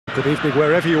Good evening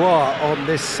wherever you are on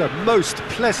this most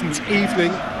pleasant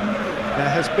evening. There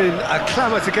has been a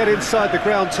clamour to get inside the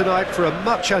ground tonight for a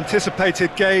much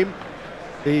anticipated game.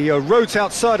 The roads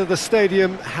outside of the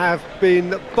stadium have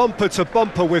been bumper to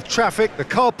bumper with traffic. The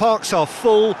car parks are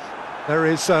full. There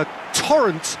is a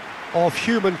torrent of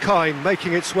humankind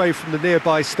making its way from the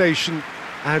nearby station,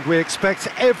 and we expect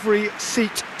every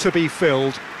seat to be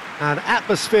filled. An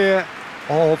atmosphere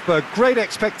of great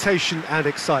expectation and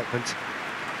excitement.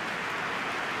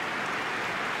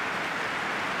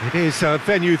 It is a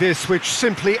venue this which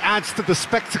simply adds to the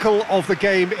spectacle of the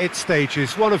game it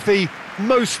stages. One of the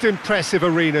most impressive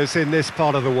arenas in this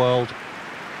part of the world.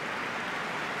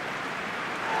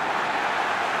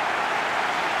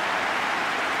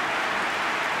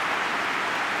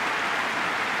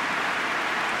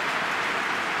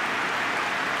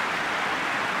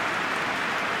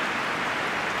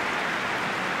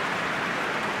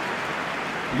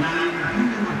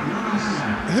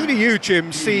 Who do you,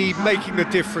 Jim, see making the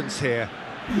difference here?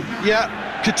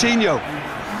 Yeah, Coutinho.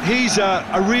 He's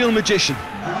a real magician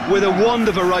with a wand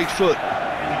of a right foot.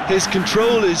 His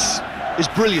control is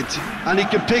brilliant, and he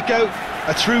can pick out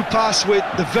a through pass with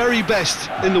the very best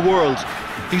in the world.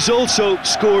 He's also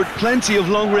scored plenty of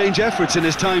long-range efforts in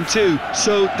his time too,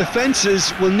 so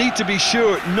defences will need to be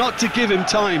sure not to give him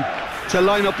time to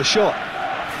line up the shot.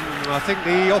 I think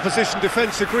the opposition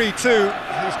defence agree too.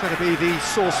 He's going to be the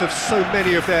source of so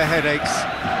many of their headaches.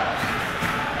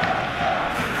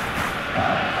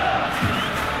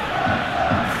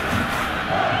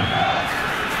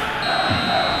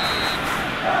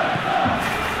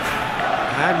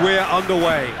 And we're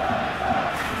underway.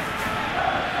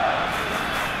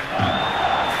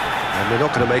 And they're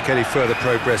not going to make any further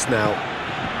progress now.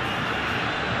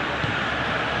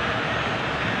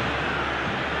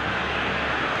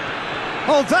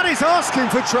 Oh, that is asking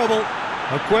for trouble.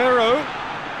 Aguero.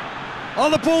 Oh,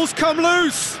 the ball's come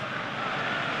loose.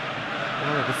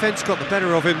 Well, the defence got the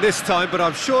better of him this time, but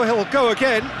I'm sure he'll go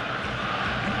again.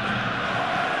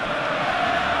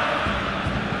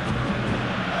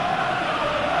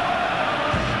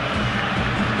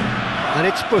 And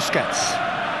it's Busquets.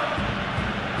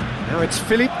 Now it's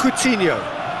Philippe Coutinho.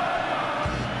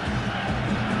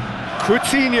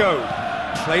 Coutinho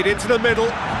played into the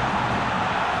middle.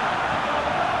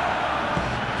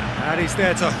 And he's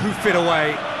there to hoof it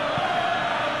away.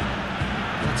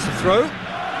 That's the throw.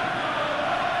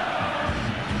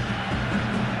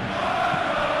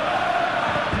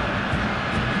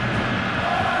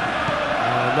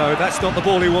 Oh, no, that's not the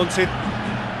ball he wanted.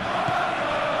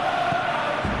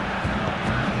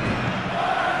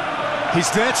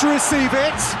 He's there to receive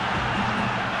it.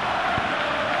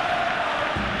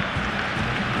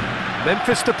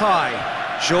 Memphis Depay.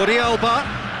 Jordi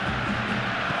Alba.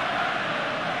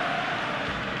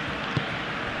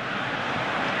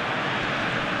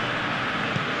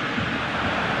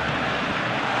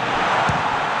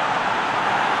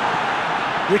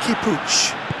 Ricky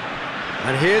Puig.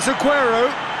 And here's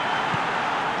Aguero.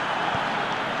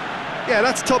 Yeah,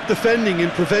 that's top defending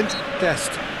and prevent.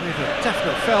 Dest with a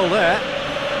definite foul there.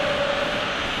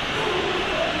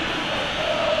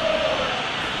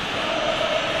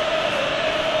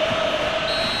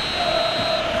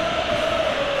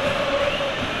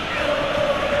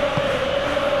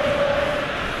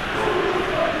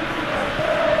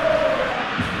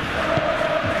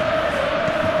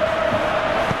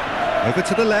 Over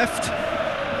to the left.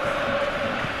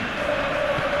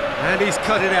 And he's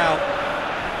cut it out.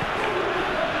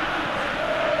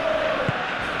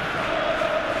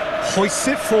 Hoists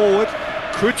it forward.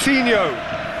 Coutinho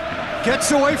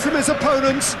gets away from his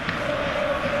opponent.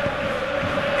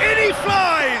 In he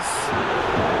flies!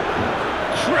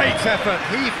 Great effort.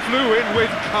 He flew in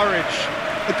with courage.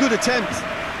 A good attempt.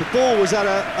 The ball was at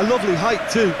a lovely height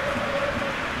too.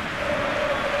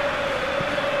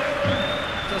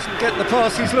 Doesn't get the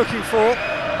pass he's looking for.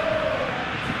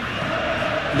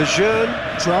 Lejeune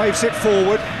drives it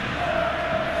forward.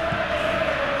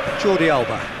 Jordi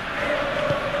Alba.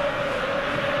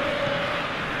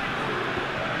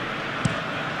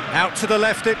 Out to the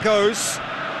left it goes.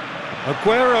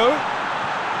 Aguero.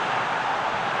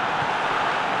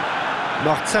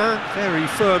 Martin, very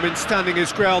firm in standing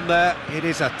his ground there. It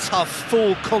is a tough,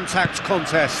 full contact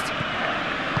contest.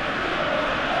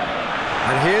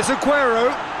 And here's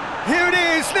Aguero. Here it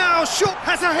is now, shot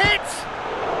has a hit!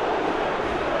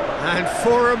 And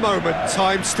for a moment,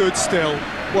 time stood still.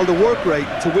 Well, the work rate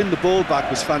to win the ball back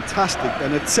was fantastic,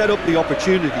 and it set up the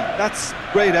opportunity. That's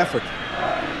great effort.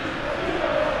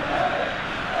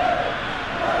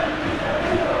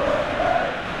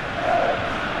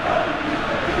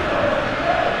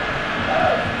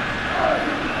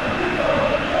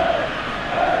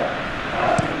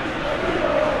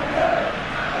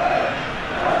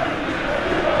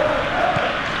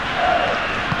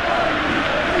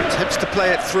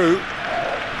 play it through.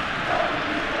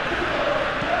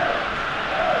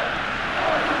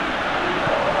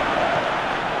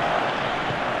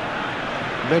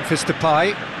 Memphis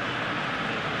Depay.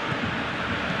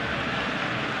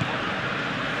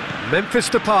 Memphis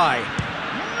Depay.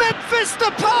 Memphis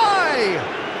Depay!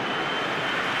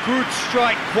 Good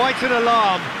strike, quite an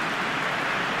alarm.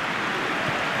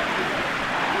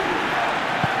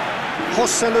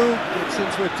 Joselu gets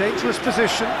into a dangerous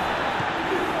position.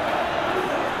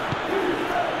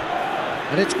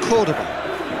 And it's Cordoba.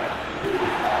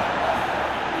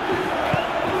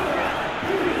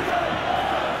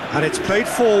 And it's played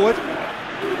forward.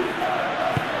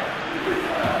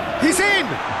 He's in!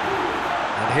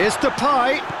 And here's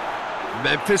Depay.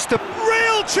 Memphis Depay.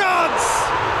 Real chance!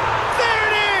 There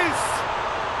it is!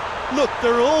 Look,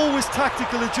 there are always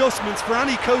tactical adjustments for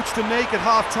any coach to make at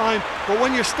half-time, but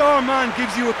when your star man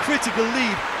gives you a critical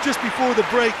lead just before the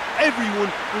break, everyone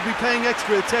will be paying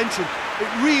extra attention. It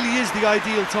really is the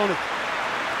ideal tonic.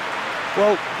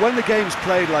 Well, when the game's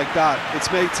played like that,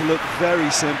 it's made to look very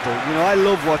simple. You know, I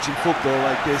love watching football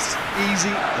like this.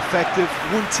 Easy, effective,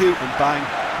 1-2 and bang.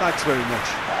 Thanks very much.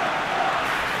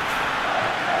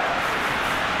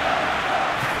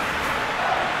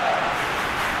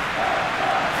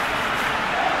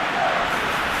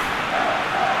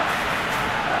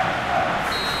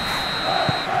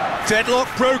 Deadlock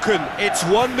broken, it's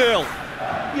 1-0.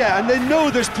 Yeah, and they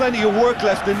know there's plenty of work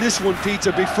left in this one,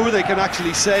 Peter, before they can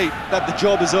actually say that the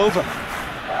job is over.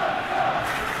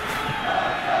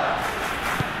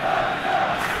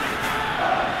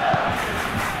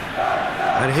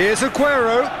 And here's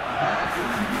Aguero.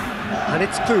 And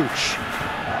it's Puig.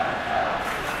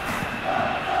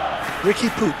 Ricky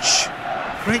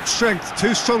Puig. Great strength,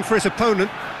 too strong for his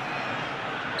opponent.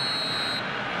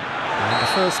 And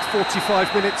the first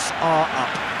 45 minutes are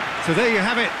up. So there you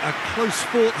have it, a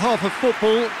close-fought half of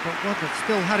football, but one that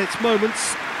still had its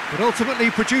moments, but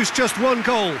ultimately produced just one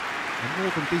goal. A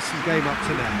more than decent game up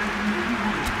to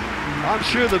now. I'm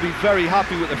sure they'll be very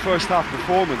happy with their first half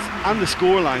performance and the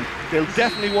scoreline. They'll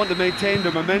definitely want to maintain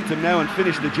their momentum now and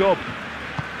finish the job.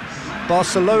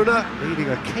 Barcelona leading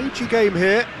a cagey game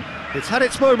here. It's had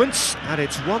its moments, and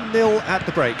it's 1-0 at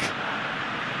the break.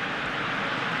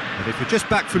 And if you're just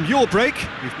back from your break,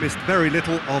 you've missed very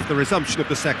little of the resumption of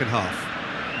the second half.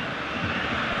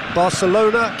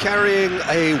 Barcelona carrying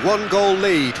a one-goal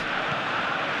lead.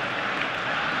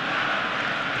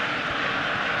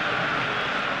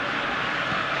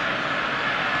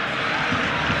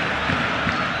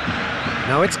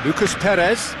 Now it's Lucas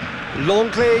Perez.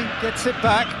 Longley gets it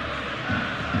back.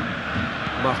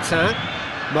 Martin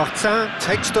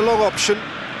takes the long option.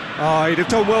 Oh, he'd have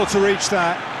done well to reach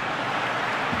that.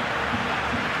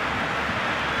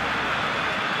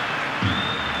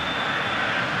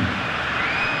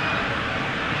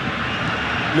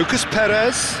 Lucas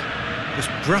Perez just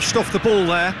brushed off the ball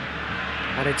there,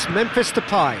 and it's Memphis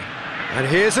Depay. And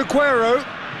here's Aguero,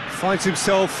 finds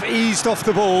himself eased off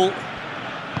the ball.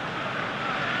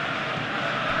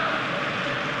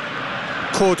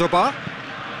 Cordoba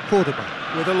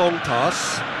with a long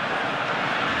pass.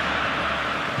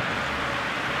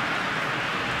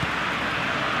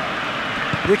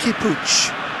 Ricky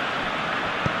Puig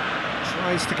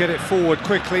tries to get it forward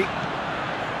quickly.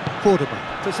 Cordoba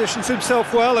positions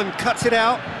himself well and cuts it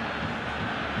out.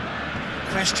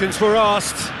 Questions were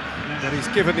asked, but he's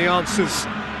given the answers.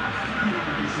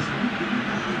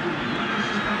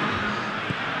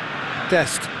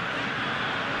 Dest.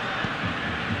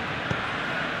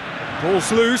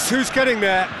 Ball's loose, who's getting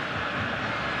there?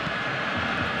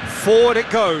 Forward it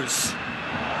goes.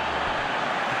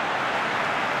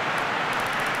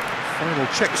 Final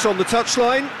checks on the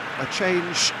touchline, a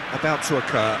change about to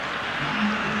occur.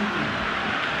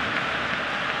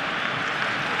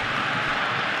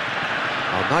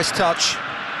 Oh, nice touch.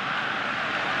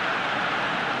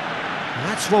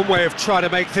 That's one way of trying to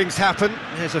make things happen.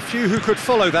 There's a few who could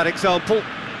follow that example.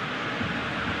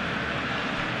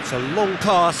 It's a long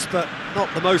pass, but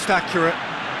not the most accurate.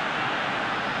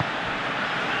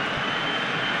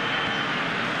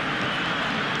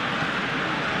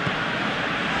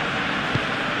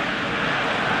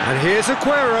 And here's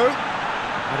Aguero,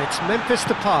 and it's Memphis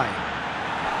Depay.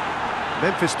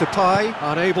 Memphis Depay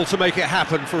unable to make it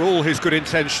happen for all his good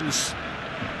intentions.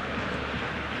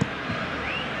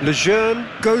 Lejeune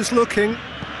goes looking,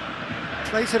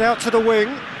 plays it out to the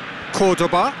wing.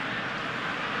 Cordoba.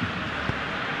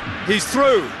 He's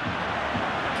through.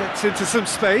 Gets into some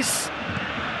space.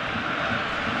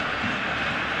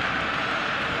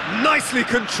 Nicely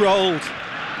controlled.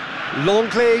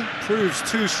 Longley proves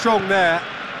too strong there.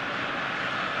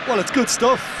 Well, it's good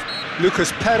stuff.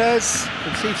 Lucas Perez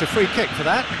concedes a free kick for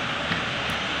that.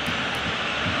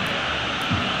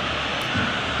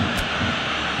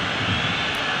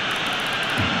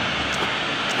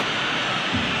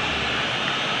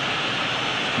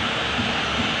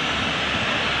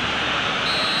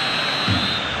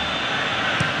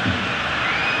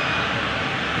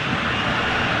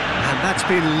 And that's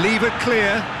been levered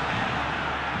clear.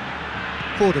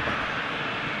 Cordoba.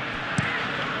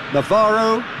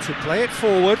 Navarro to play it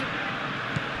forward.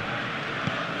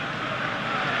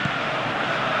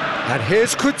 And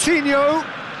here's Coutinho.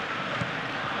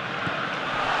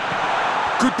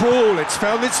 Good ball, it's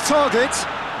found its target.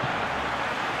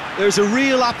 There's a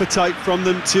real appetite from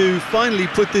them to finally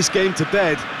put this game to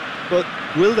bed, but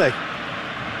will they?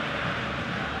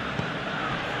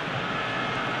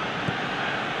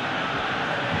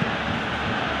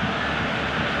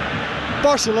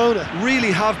 Barcelona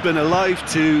really have been alive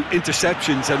to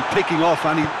interceptions and picking off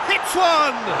any... Hits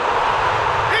one!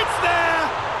 It's there!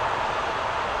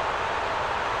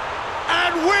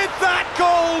 And with that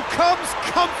goal comes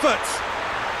comfort!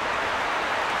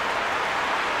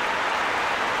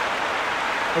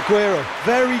 Aguero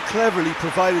very cleverly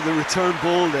provided the return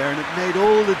ball there, and it made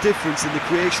all the difference in the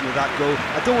creation of that goal.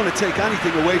 I don't want to take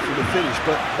anything away from the finish,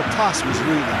 but the pass was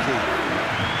really key.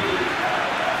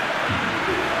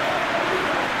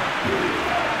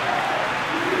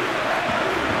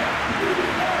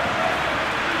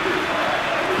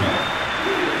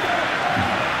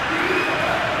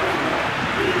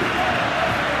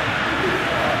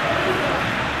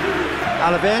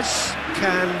 Alaves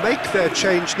can make their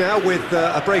change now with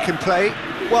a break in play.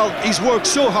 Well, he's worked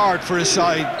so hard for his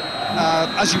side,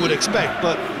 as you would expect,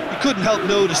 but you couldn't help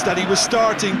notice that he was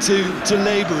starting to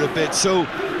labour a bit, so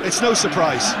it's no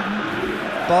surprise.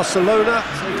 Barcelona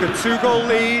take a 2-goal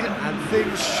lead, and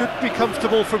things should be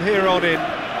comfortable from here on in.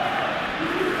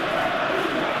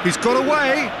 He's got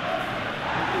away.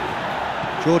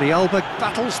 Jordi Alba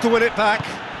battles to win it back.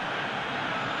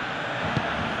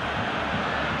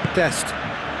 Dest.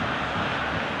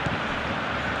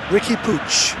 Ricky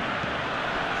Puig.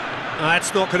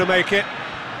 That's not going to make it.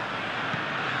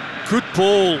 Good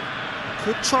ball.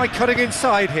 Could try cutting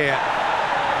inside here.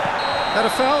 That a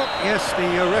foul? Yes,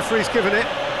 the referee's given it.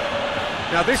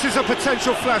 Now this is a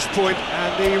potential flashpoint,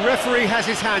 and the referee has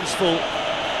his hands full.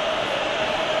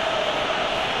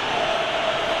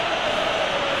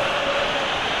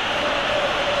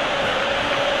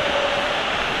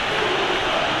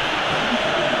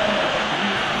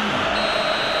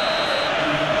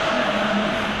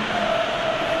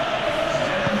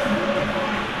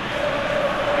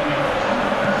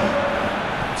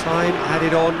 Time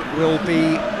added on will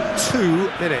be 2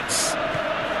 minutes.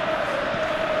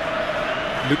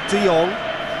 Luc de Jong.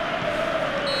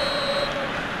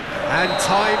 And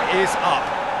time is up.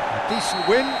 A decent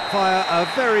win via a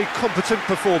very competent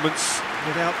performance.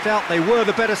 Without doubt they were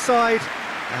the better side,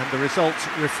 and the result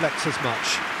reflects as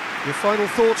much. Your final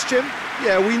thoughts, Jim?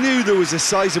 Yeah, we knew there was a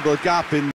sizable gap in